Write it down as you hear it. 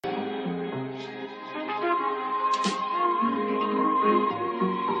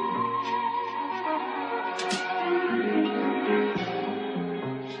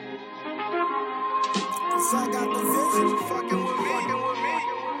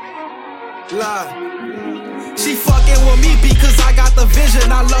Lie. She fucking with me because I got the vision.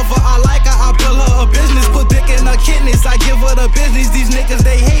 I love her, I like her, I build her a business. Put dick in her kidneys, I give her the business. These niggas,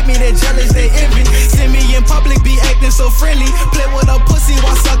 they hate me, they jealous, they envy. See me in public, be acting so friendly. Play with her pussy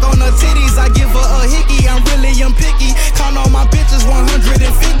while suck on her titties. I give her a hickey, I'm really picky. Count on my bitches, 150.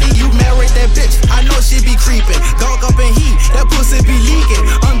 You married that bitch, I know she be creeping. Dog up in heat, that pussy be leaking.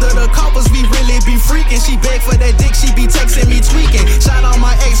 Under the covers, we really be freaking. She beg for that dick, she be texting me tweaking. Shout out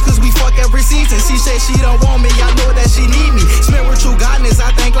my ex, cause we fuck every season. She say she don't want me, I know that she need me. Spiritual godness, I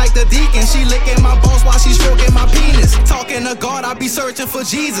think like the deacon. She licking my balls while she stroking my penis. Talking to God, I be searching for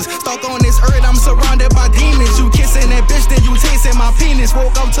Jesus. Stuck on this earth, I'm surrounded by demons. You kissing that bitch, then you tasting my penis.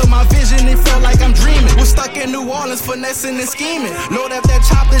 Woke up to my vision, it felt like I'm dreaming. Was stuck in New Orleans, finessing and scheming. Load up that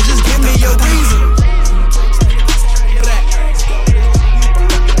chopper, just give me your reason.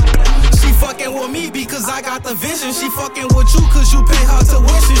 Fucking with me because I got the vision. She fucking with you cause you pay her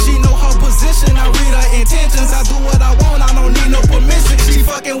tuition. She know her position, I read her intentions. I do what I want, I don't need no permission. She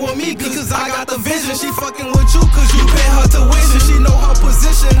fucking with me because I got the vision. She fucking with you cause you pay her tuition. She know her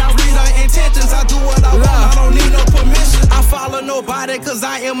position, I read her intentions. I do what I want, I don't need no permission. I follow nobody cause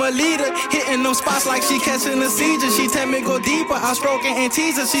I am a leader. Hitting them spots like she catching a seizure. She tell me go deeper, I stroking and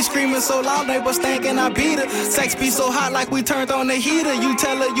tease her. She screaming so loud, neighbors thinking I beat her. Sex be so hot like we turned on the heater. You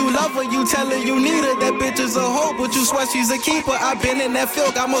tell her you love her, you tell her you need her. That bitch is a hoe, but you swear she's a keeper. I been in that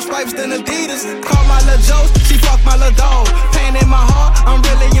field, got more stripes than Adidas. Call my lil' Joe, she fuck my lil' dog. Pain in my heart, I'm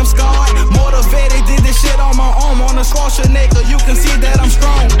really scarred. Motivated, did this shit on my own. On a Schwarzenegger, you can see that I'm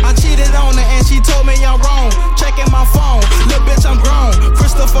strong. I cheated on her and she told me I'm wrong. Checking my phone, lil' bitch I'm grown.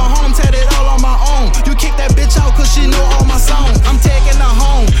 Christopher Holmes had it all on my own. You kick that bitch out cause she know all my songs. I'm taking her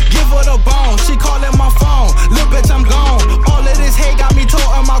home, give her the bone. She calling my phone, lil' bitch I'm gone. All of this hate got me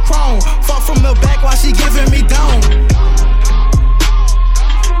toting my chrome. Fuck from the back while she giving me down.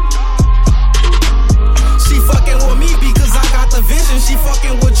 She fucking with me because I got the vision. She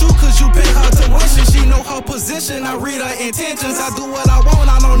fucking with you cause you pay her tuition. She know her position, I read her intentions. I do what I want,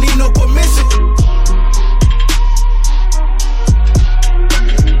 I don't need no permission.